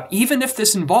something about, even if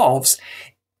this involves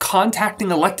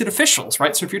contacting elected officials,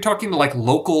 right? So if you're talking to like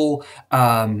local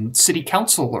city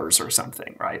councilors or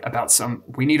something, right, about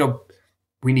we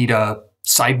need a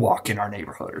sidewalk in our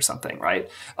neighborhood or something, right?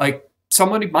 Like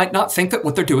somebody might not think that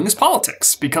what they're doing is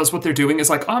politics, because what they're doing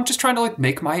is like, oh, I'm just trying to like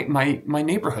make my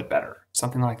neighborhood better,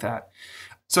 something like that.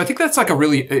 So I think that's like a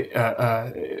really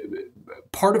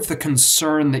part of the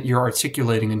concern that you're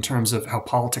articulating in terms of how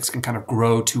politics can kind of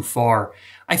grow too far,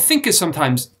 I think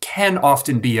can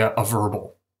often be a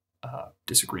verbal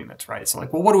disagreement, right? So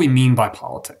like, well, what do we mean by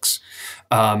politics?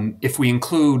 If we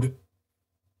include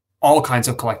all kinds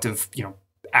of collective,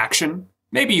 action,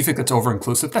 maybe you think that's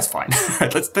over-inclusive, that's fine.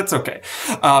 That's okay.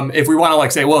 If we want to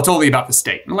like say, well, it's only about the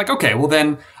state, I'm like, okay, well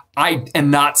then I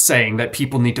am not saying that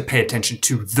people need to pay attention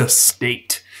to the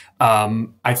state.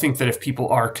 I think that if people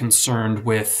are concerned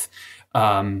with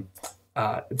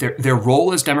their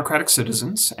role as democratic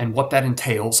citizens, and what that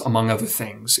entails, among other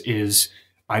things, is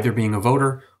either being a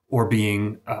voter or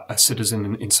being a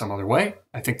citizen in some other way.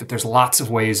 I think that there's lots of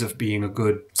ways of being a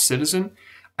good citizen.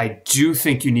 I do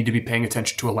think you need to be paying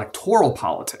attention to electoral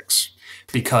politics,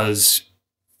 because,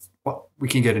 well, we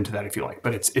can get into that if you like,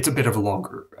 but it's a bit of a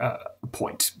longer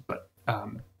point. But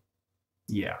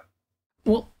yeah.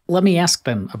 Well, let me ask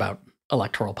them about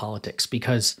electoral politics,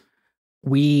 because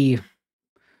looking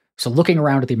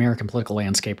around at the American political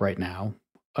landscape right now,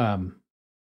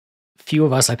 few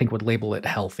of us, I think, would label it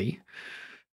healthy.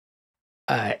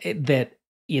 That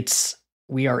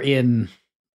we are in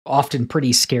often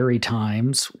pretty scary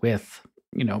times with,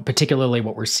 particularly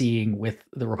what we're seeing with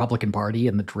the Republican Party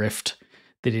and the drift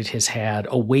that it has had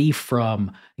away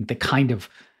from the kind of,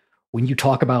 when you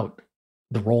talk about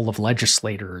the role of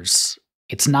legislators,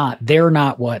 they're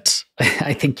not what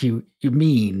I think you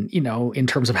mean, in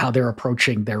terms of how they're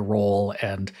approaching their role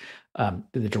and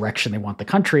the direction they want the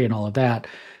country and all of that.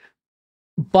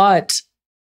 But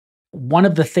one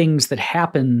of the things that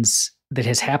happens that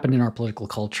has happened in our political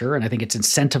culture, and I think it's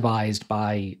incentivized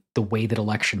by the way that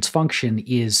elections function,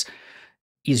 is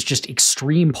just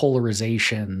extreme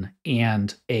polarization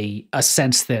and a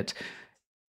sense that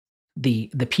the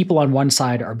people on one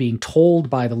side are being told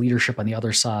by the leadership on the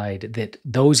other side that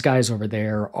those guys over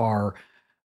there are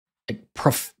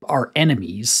are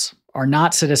enemies, are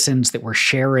not citizens that we're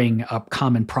sharing a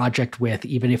common project with,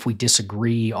 even if we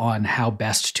disagree on how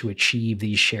best to achieve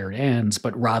these shared ends,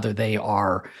 but rather they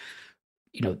are,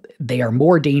 they are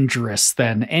more dangerous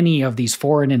than any of these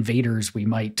foreign invaders we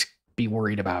might be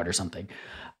worried about or something.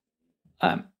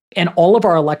 And all of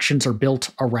our elections are built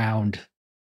around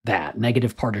that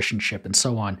negative partisanship and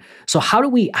so on. So how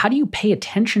do you pay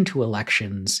attention to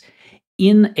elections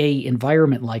in a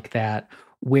environment like that,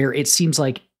 where it seems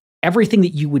like everything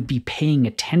that you would be paying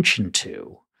attention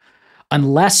to,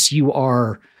 unless you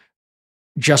are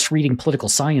just reading political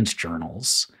science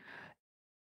journals,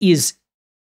 is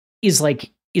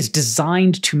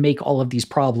designed to make all of these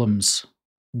problems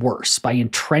worse by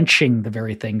entrenching the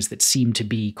very things that seem to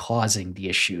be causing the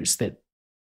issues that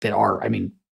are,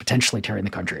 potentially tearing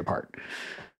the country apart.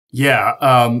 Yeah,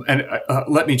 and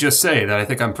let me just say that I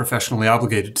think I'm professionally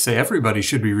obligated to say everybody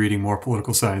should be reading more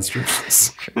political science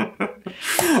journals.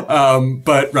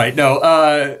 But right,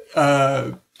 no,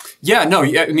 yeah, no,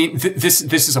 yeah, this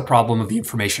is a problem of the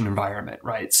information environment,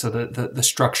 right? So the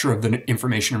structure of the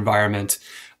information environment,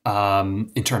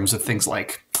 in terms of things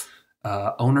like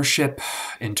ownership,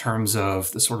 in terms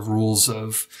of the sort of rules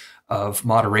of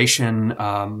moderation,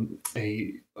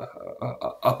 the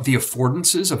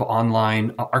affordances of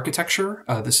online architecture.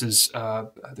 There's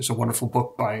a wonderful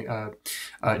book by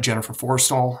Jennifer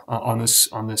Forrestal on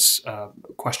this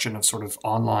question of sort of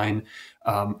online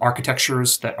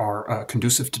architectures that are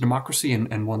conducive to democracy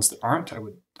and ones that aren't. I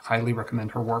would highly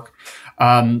recommend her work.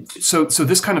 So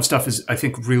this kind of stuff is, I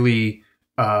think, really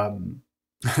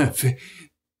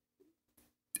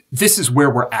this is where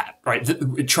we're at,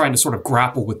 right? Trying to sort of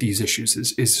grapple with these issues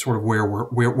is sort of where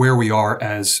we are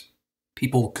as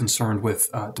people concerned with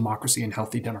democracy and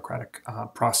healthy democratic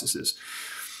processes.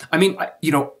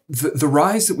 The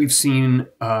rise that we've seen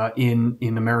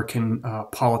in American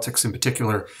politics in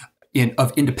particular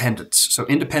of independents. So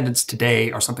independents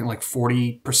today are something like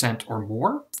 40% or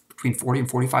more, between 40 and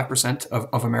 45%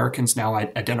 of Americans now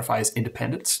identify as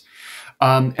independents.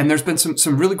 And there's been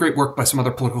some really great work by some other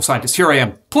political scientists. Here I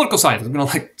am, political scientist. I'm going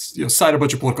to cite a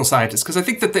bunch of political scientists because I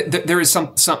think that there is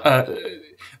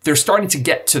they're starting to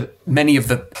get to many of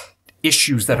the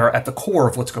issues that are at the core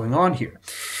of what's going on here.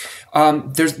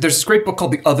 There's this great book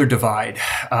called The Other Divide,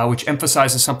 which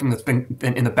emphasizes something that's been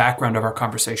in the background of our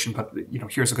conversation, but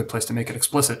here's a good place to make it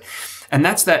explicit. And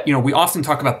that's that, we often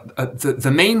talk about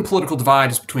the main political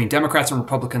divide is between Democrats and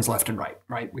Republicans, left and right,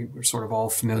 right? We're sort of all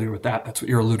familiar with that. That's what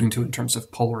you're alluding to in terms of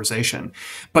polarization.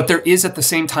 But there is at the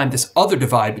same time this other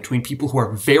divide between people who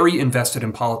are very invested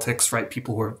in politics, right?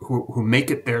 People who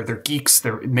make it they're geeks,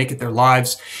 they make it their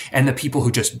lives, and the people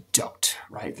who just don't,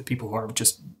 right? The people who are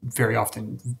just very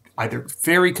often either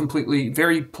very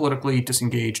politically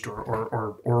disengaged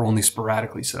or only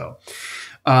sporadically so.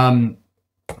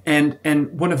 And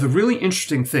one of the really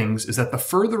interesting things is that the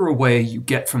further away you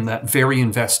get from that very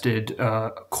invested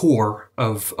core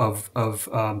of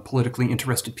politically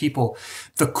interested people,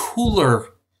 the cooler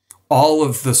all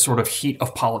of the sort of heat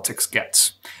of politics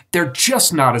gets. They're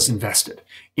just not as invested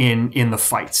in the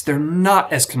fights. They're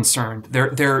not as concerned. The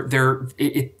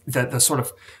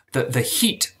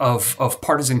heat of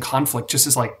partisan conflict just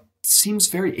is seems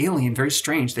very alien, very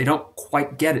strange. They don't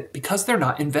quite get it because they're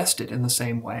not invested in the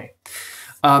same way.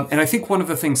 And I think one of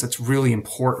the things that's really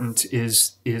important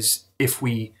is if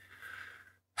we,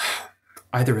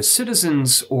 either as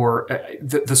citizens or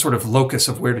the sort of locus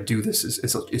of where to do this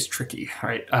is tricky,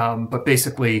 right? But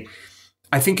basically,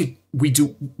 I think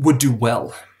would do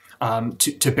well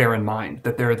to bear in mind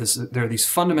that there are these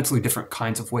fundamentally different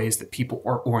kinds of ways that people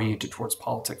are oriented towards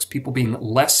politics. People being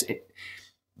less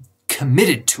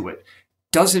committed to it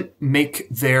doesn't make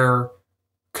their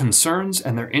concerns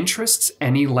and their interests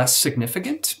any less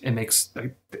significant. It makes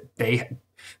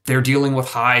they're dealing with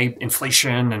high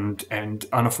inflation and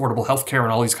unaffordable healthcare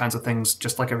and all these kinds of things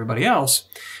just like everybody else,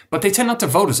 but they tend not to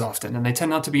vote as often and they tend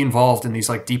not to be involved in these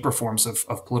deeper forms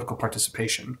of political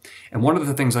participation. And one of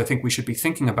the things I think we should be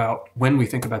thinking about when we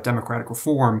think about democratic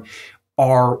reform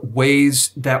are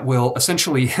ways that will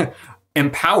essentially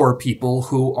empower people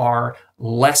who are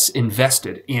less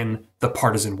invested in the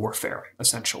partisan warfare,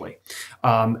 essentially.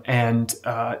 And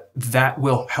that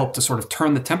will help to sort of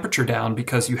turn the temperature down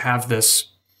because you have this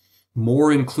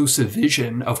more inclusive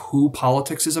vision of who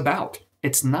politics is about.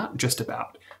 It's not just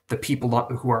about the people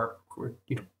who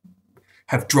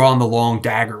have drawn the long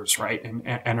daggers, right,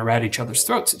 and are at each other's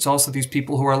throats. It's also these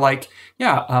people who are like,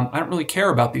 yeah, I don't really care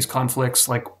about these conflicts.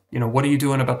 Like, what are you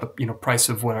doing about the price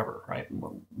of whatever, right?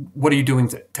 What are you doing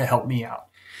to help me out?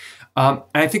 And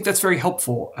I think that's very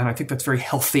helpful, and I think that's very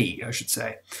healthy, I should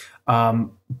say.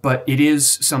 But it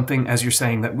is something, as you're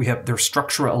saying, that there are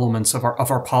structural elements of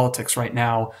our politics right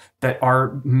now that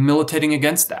are militating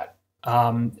against that.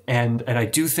 And I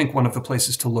do think one of the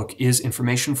places to look is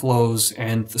information flows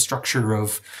and the structure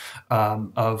of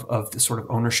the sort of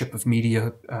ownership of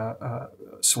media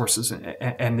sources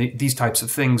and these types of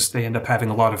things. They end up having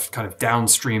a lot of kind of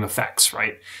downstream effects,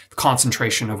 right? The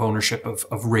concentration of ownership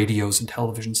of radios and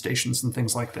television stations and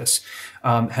things like this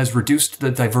has reduced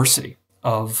the diversity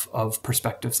of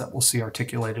perspectives that we'll see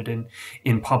articulated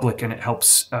in public, and it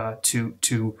helps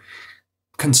to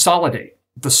consolidate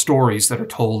the stories that are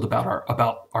told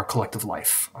about our collective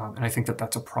life, and I think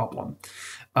that's a problem.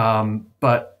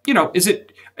 But is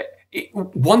it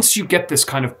once you get this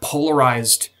kind of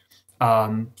polarized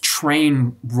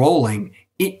train rolling,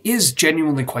 it is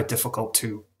genuinely quite difficult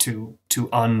to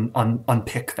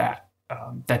unpick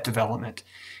that development.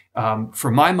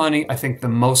 For my money, I think the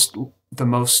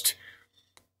most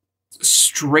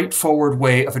straightforward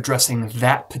way of addressing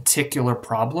that particular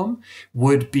problem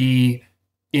would be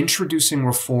introducing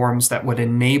reforms that would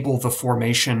enable the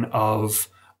formation of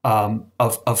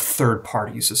third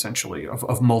parties, essentially,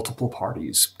 of multiple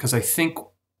parties. Because I think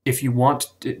if you want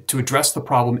to address the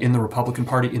problem in the Republican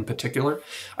Party in particular,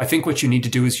 I think what you need to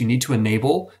do is you need to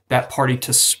enable that party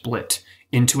to split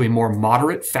into a more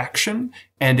moderate faction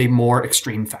and a more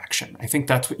extreme faction. I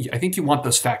think I think you want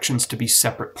those factions to be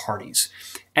separate parties.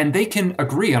 And they can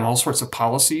agree on all sorts of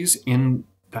policies in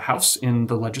the House, in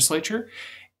the legislature,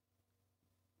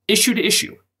 issue to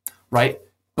issue, right?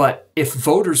 But if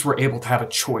voters were able to have a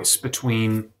choice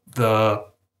between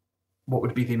what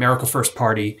would be the America First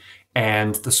Party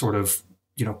and the sort of,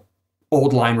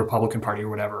 old line Republican Party or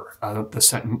whatever,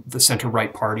 the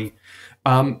center-right party,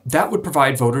 that would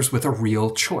provide voters with a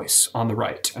real choice on the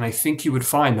right. And I think you would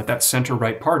find that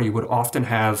center-right party would often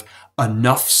have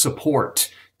enough support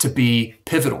to be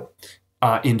pivotal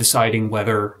in deciding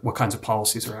what kinds of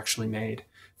policies are actually made.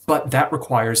 But that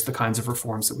requires the kinds of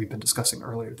reforms that we've been discussing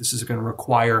earlier. This is going to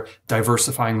require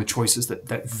diversifying the choices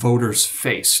that voters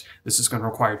face. This is going to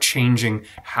require changing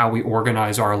how we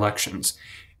organize our elections.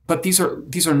 But these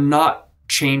are not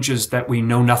changes that we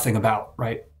know nothing about,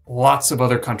 right? Lots of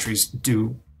other countries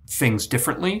do things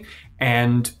differently.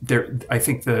 And I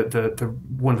think the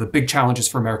one of the big challenges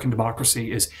for American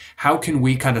democracy is how can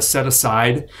we kind of set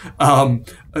aside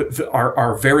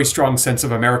our very strong sense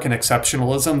of American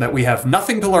exceptionalism that we have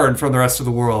nothing to learn from the rest of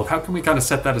the world. How can we kind of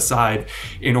set that aside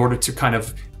in order to kind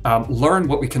of learn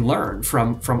what we can learn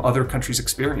from other countries'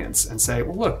 experience and say,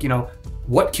 well, look,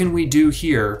 what can we do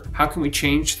here? How can we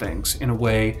change things in a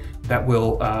way that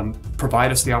will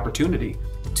provide us the opportunity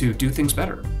to do things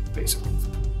better, basically?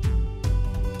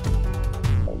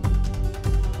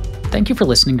 Thank you for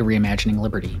listening to Reimagining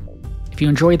Liberty. If you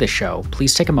enjoy this show,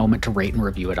 please take a moment to rate and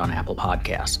review it on Apple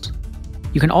Podcasts.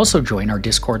 You can also join our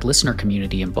Discord listener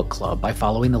community and book club by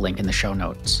following the link in the show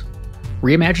notes.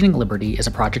 Reimagining Liberty is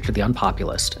a project of the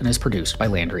Unpopulist and is produced by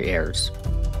Landry Ayres.